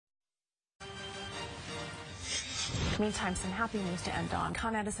Meantime, some happy news to end on.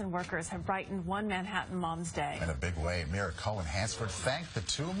 Con Edison workers have brightened one Manhattan mom's day. In a big way, Mira Cohen-Hansford thanked the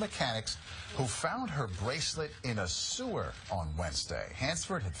two mechanics who found her bracelet in a sewer on Wednesday.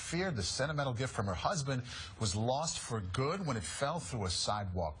 Hansford had feared the sentimental gift from her husband was lost for good when it fell through a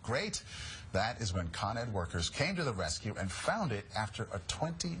sidewalk grate. That is when Con Ed workers came to the rescue and found it after a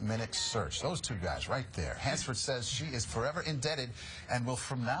 20-minute search. Those two guys right there. Hansford says she is forever indebted and will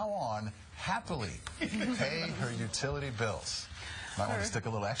from now on happily pay her utility bills. Might want to stick a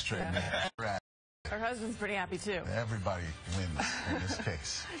little extra in there. Her husband's pretty happy, too. Everybody wins in this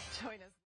case. Join us.